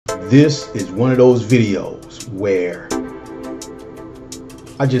This is one of those videos where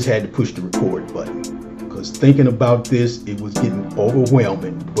I just had to push the record button because thinking about this, it was getting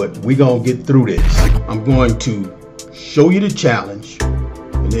overwhelming, but we're gonna get through this. I'm going to show you the challenge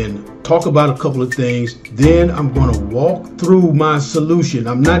and then talk about a couple of things. Then I'm gonna walk through my solution.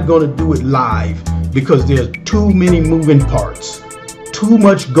 I'm not gonna do it live because there's too many moving parts, too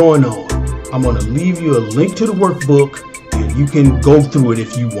much going on. I'm gonna leave you a link to the workbook and you can go through it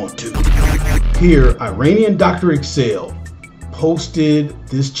if you want to. Here, Iranian Dr. Excel posted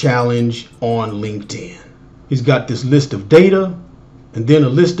this challenge on LinkedIn. He's got this list of data and then a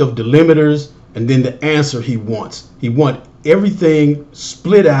list of delimiters and then the answer he wants. He wants everything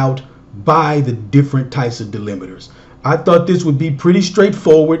split out by the different types of delimiters. I thought this would be pretty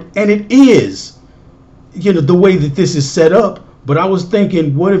straightforward, and it is, you know, the way that this is set up. But I was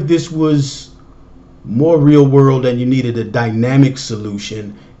thinking, what if this was more real world and you needed a dynamic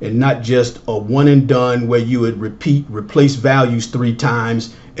solution and not just a one and done where you would replace values 3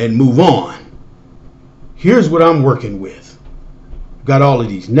 times and move on. Here's what I'm working with. Got all of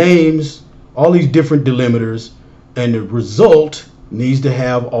these names, all these different delimiters, and the result needs to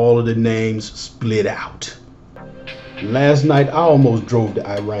have all of the names split out. Last night I almost drove to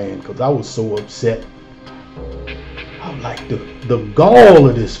Iran because I was so upset. I was like, the gall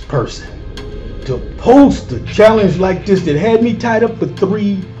of this person to post a challenge like this that had me tied up for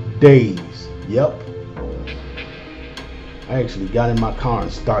 3 days. Yep. I actually got in my car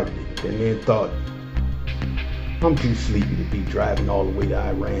and started it and then thought, I'm too sleepy to be driving all the way to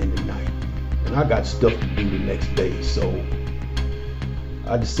Iran tonight. And I got stuff to do the next day, so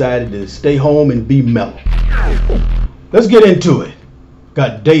I decided to stay home and be mellow. Let's get into it.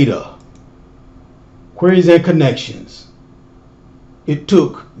 Got data, queries and connections. It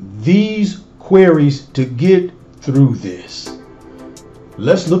took these queries to get through this.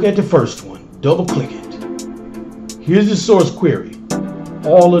 Let's look at the first one. Double click it. Here's the source query.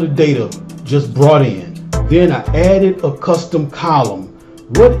 All of the data just brought in. Then I added a custom column.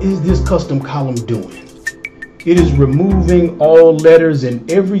 What is this custom column doing? It is removing all letters and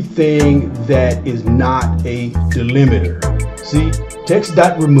everything that is not a delimiter. See,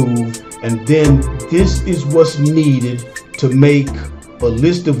 Text.Remove, and then this is what's needed to make a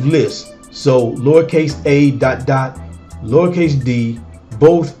list of lists. So lowercase a dot dot, lowercase d,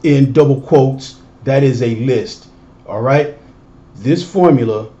 both in double quotes, that is a list. All right. This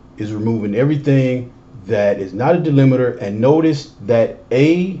formula is removing everything that is not a delimiter, and notice that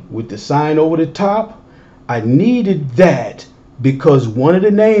A with the sign over the top, I needed that because one of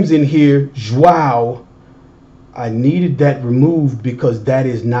the names in here, Joao, I needed that removed because that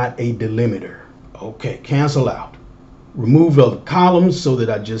is not a delimiter. Okay, cancel out. Remove other columns so that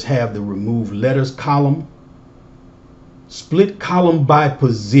I just have the remove letters column. Split column by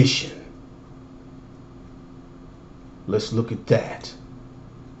position. Let's look at that.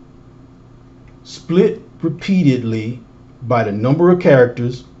 Split repeatedly by the number of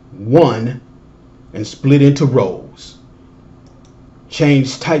characters, 1, and split into rows.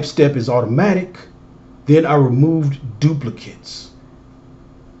 Change type step is automatic. Then I removed duplicates.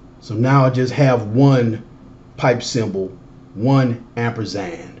 So now I just have 1 pipe symbol, 1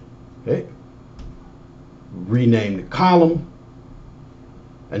 ampersand. Okay. Rename the column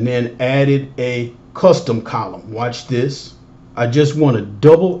and then added a custom column. Watch this. I just want a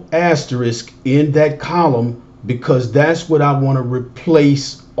double asterisk in that column because that's what I want to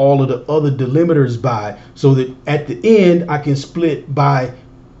replace all of the other delimiters by, so that at the end I can split by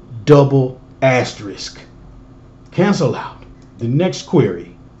double asterisk. Cancel out. The next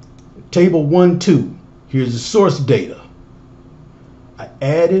query, table 1, 2. Here's the source data. I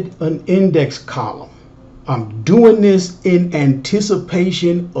added an index column. I'm doing this in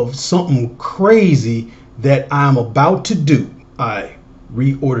anticipation of something crazy that I'm about to do. I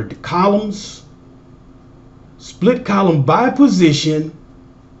reordered the columns, split column by position.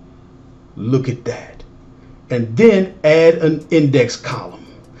 Look at that. And then add an index column.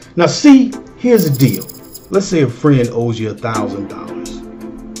 Now see, here's the deal. Let's say a friend owes you $1,000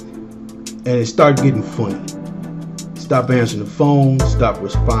 and it starts getting funny. Stop answering the phone, stop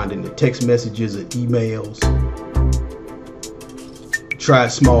responding to text messages or emails. Try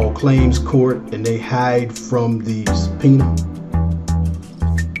small claims court and they hide from the subpoena.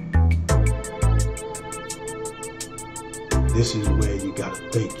 This is where you gotta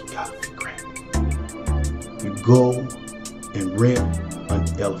think, you gotta be crafty. You go and rent an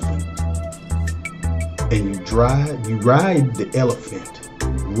elephant. And you ride the elephant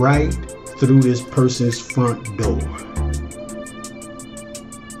right through this person's front door.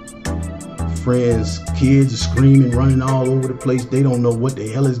 friend's kids are screaming, running all over the place. They don't know what the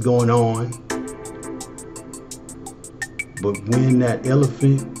hell is going on. But when that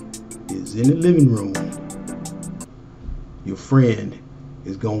elephant is in the living room, your friend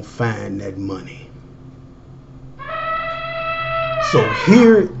is gonna find that money. So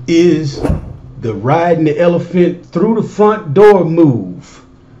here is the riding the elephant through the front door move.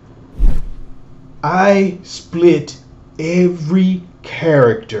 I split every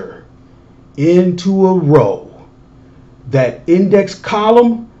character into a row. That index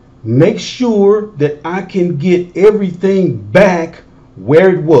column makes sure that I can get everything back where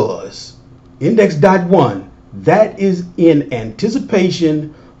it was. Index.1, that is in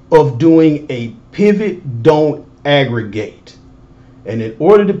anticipation of doing a pivot don't aggregate. And in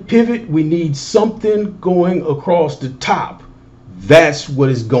order to pivot, we need something going across the top. That's what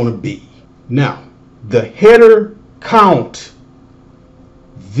it's going to be. Now, the header count,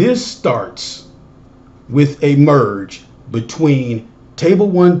 this starts with a merge between table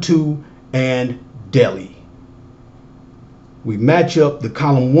 1, 2 and deli. We match up the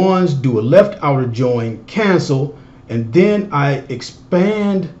column 1s, do a left outer join, cancel, and then I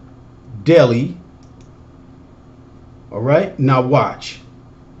expand deli. All right, now watch.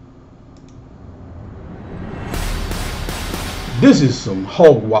 This is some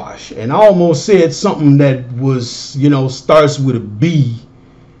hogwash, and I almost said something that was, you know, starts with a B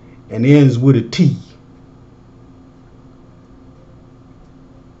and ends with a T.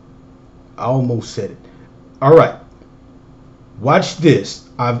 I almost said it. All right, watch this.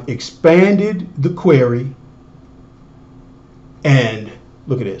 I've expanded the query, and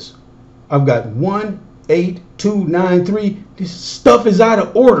look at this. I've got 1, 8, 2, 9, 3. This stuff is out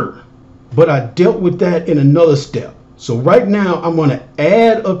of order, but I dealt with that in another step. So right now I'm going to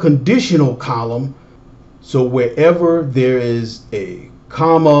add a conditional column. So wherever there is a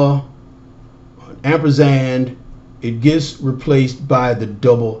comma, an ampersand, it gets replaced by the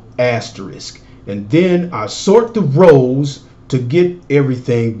double asterisk. And then I sort the rows to get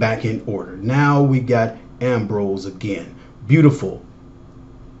everything back in order. Now we got Ambrose again. Beautiful.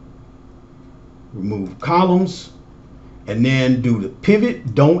 Remove columns and then do the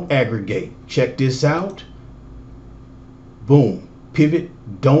pivot don't aggregate. Check this out. Boom, pivot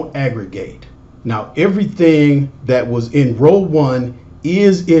don't aggregate. Now everything that was in row 1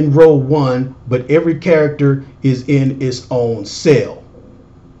 is in row 1, but every character is in its own cell.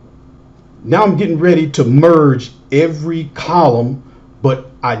 Now I'm getting ready to merge every column,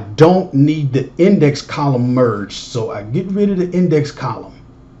 but I don't need the index column merged, so I get rid of the index column.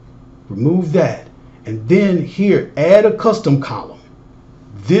 Remove that, and then here add a custom column.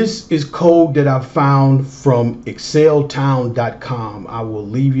 This is code that I found from exceltown.com. I will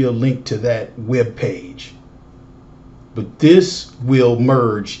leave you a link to that web page. But this will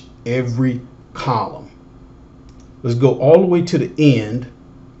merge every column. Let's go all the way to the end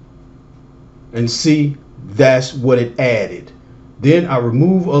and see that's what it added. Then I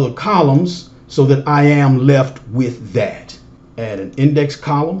remove other columns so that I am left with that. Add an index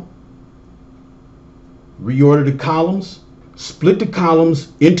column. Reorder the columns. Split the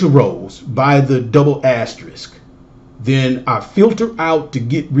columns into rows by the double asterisk. Then I filter out to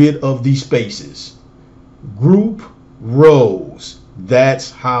get rid of these spaces. Group rows.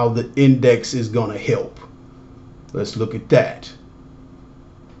 That's how the index is going to help. Let's look at that.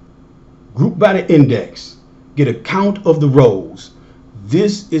 Group by the index. Get a count of the rows.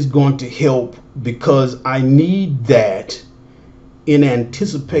 This is going to help because I need that in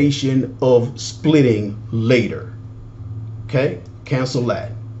anticipation of splitting later. Okay, cancel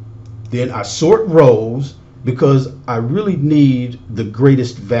that. Then I sort rows because I really need the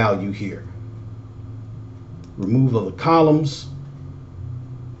greatest value here. Remove other columns.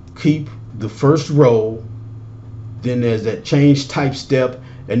 Keep the first row. Then there's that change type step.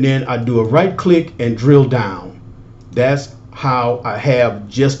 And then I do a right click and drill down. That's how I have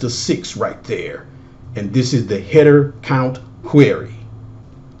just a 6 right there. And this is the header count query.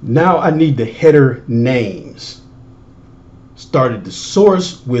 Now I need the header names. Started the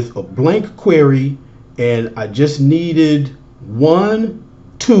source with a blank query, and I just needed 1,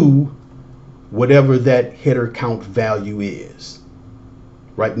 2, whatever that header count value is.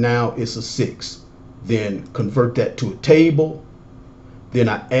 Right now it's a 6. Then convert that to a table. Then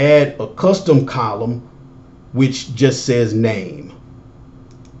I add a custom column which just says name.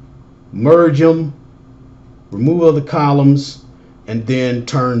 Merge them, remove other columns, and then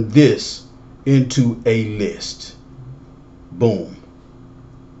turn this into a list. Boom.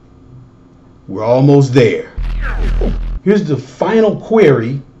 We're almost there. Here's the final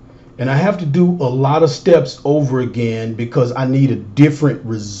query, and I have to do a lot of steps over again because I need a different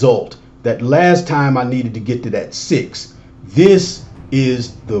result. That last time I needed to get to that 6. This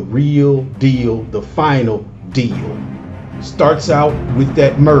is the real deal, the final deal. Starts out with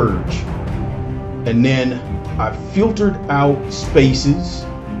that merge, and then I filtered out spaces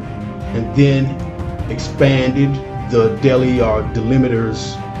and then expanded the deli or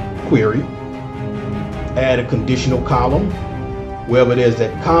delimiters query. Add a conditional column. Wherever there's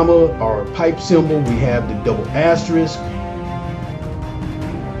that comma or pipe symbol, we have the double asterisk.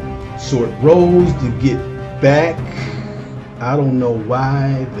 Sort rows to get back. I don't know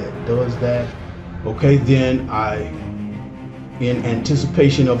why that does that. Okay, then in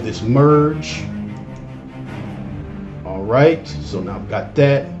anticipation of this merge. All right, so now I've got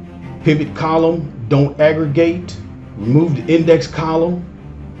that. Pivot column, don't aggregate. Remove the index column.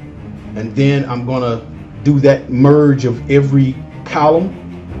 And then I'm gonna do that merge of every column.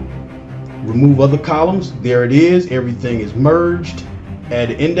 Remove other columns. There it is, everything is merged. Add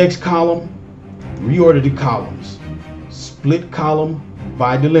the index column, reorder the columns. Split column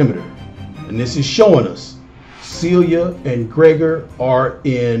by delimiter. And this is showing us Celia and Gregor are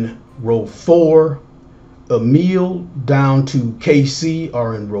in row 4. Emil down to KC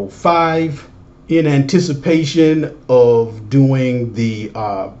are in row 5. In anticipation of doing the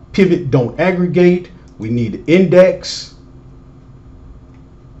pivot don't aggregate, we need the index,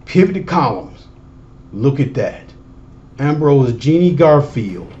 pivoted columns. Look at that. Ambrose, Jeannie,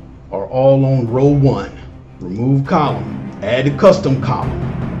 Garfield are all on row 1. Remove column, add a custom column.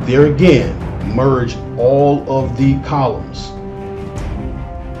 There again, merge all of the columns.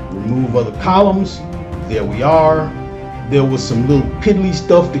 Remove other columns. There we are. There was some little piddly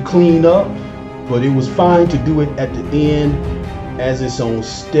stuff to clean up, but it was fine to do it at the end as its own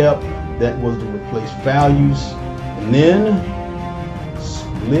step. That was to replace values. And then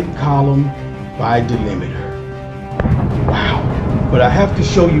split column by delimiter. Wow. But I have to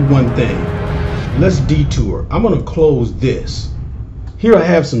show you one thing. Let's detour. I'm going to close this. Here I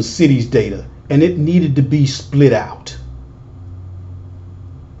have some cities data, and it needed to be split out.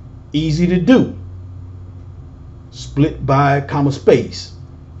 Easy to do. Split by comma space.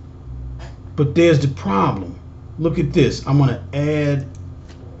 But there's the problem. Look at this. I'm going to add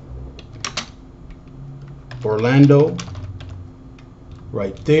Orlando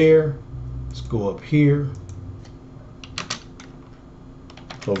right there. Let's go up here.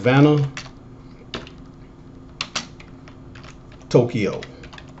 Havana, Tokyo.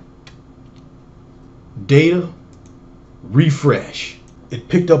 Data, refresh. It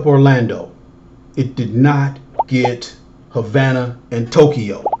picked up Orlando. It did not get Havana and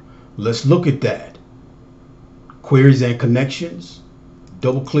Tokyo. Let's look at that. Queries and connections.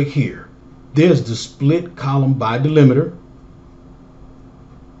 Double click here. There's the split column by delimiter.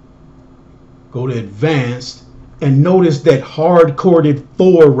 Go to advanced and notice that hard-coded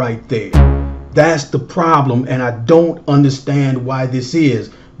 4 right there. That's the problem, and I don't understand why this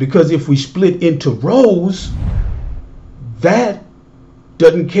is. Because if we split into rows, that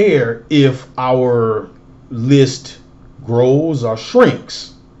doesn't care if our list grows or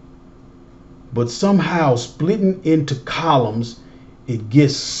shrinks. But somehow splitting into columns, it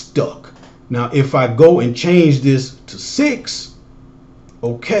gets stuck. Now, if I go and change this to 6,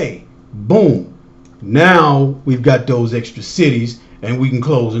 okay, boom. Now we've got those extra cities and we can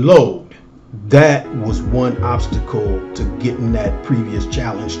close and load. That was one obstacle to getting that previous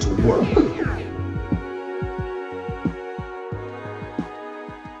challenge to work.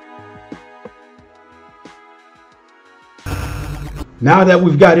 Now that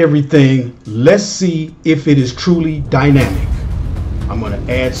we've got everything, let's see if it is truly dynamic. I'm going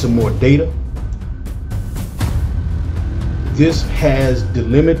to add some more data. This has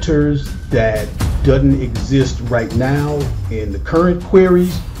delimiters that doesn't exist right now in the current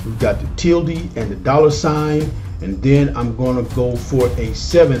queries. We've got the tilde and the $sign, and then I'm going to go for a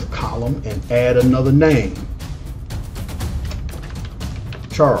 7th column and add another name.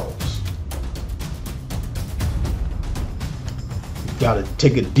 Charles. Got to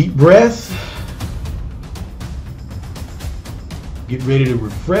take a deep breath. Get ready to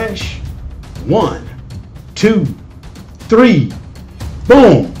refresh. 1, 2, 3.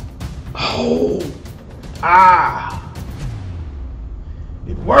 Boom. Oh.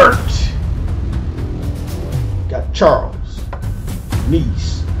 It worked. Got Charles,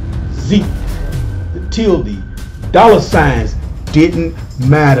 Denise, Zeke, the tilde, $signs. Didn't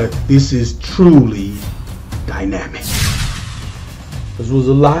matter. This is truly dynamic. This was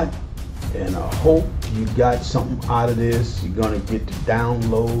a lot, and I hope you got something out of this. You're going to get to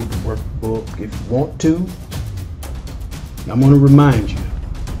download the workbook if you want to. I'm going to remind you,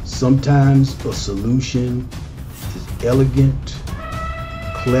 sometimes a solution is elegant,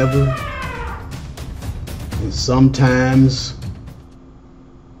 clever, And sometimes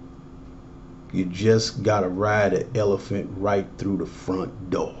you just gotta ride an elephant right through the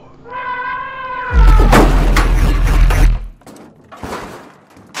front door.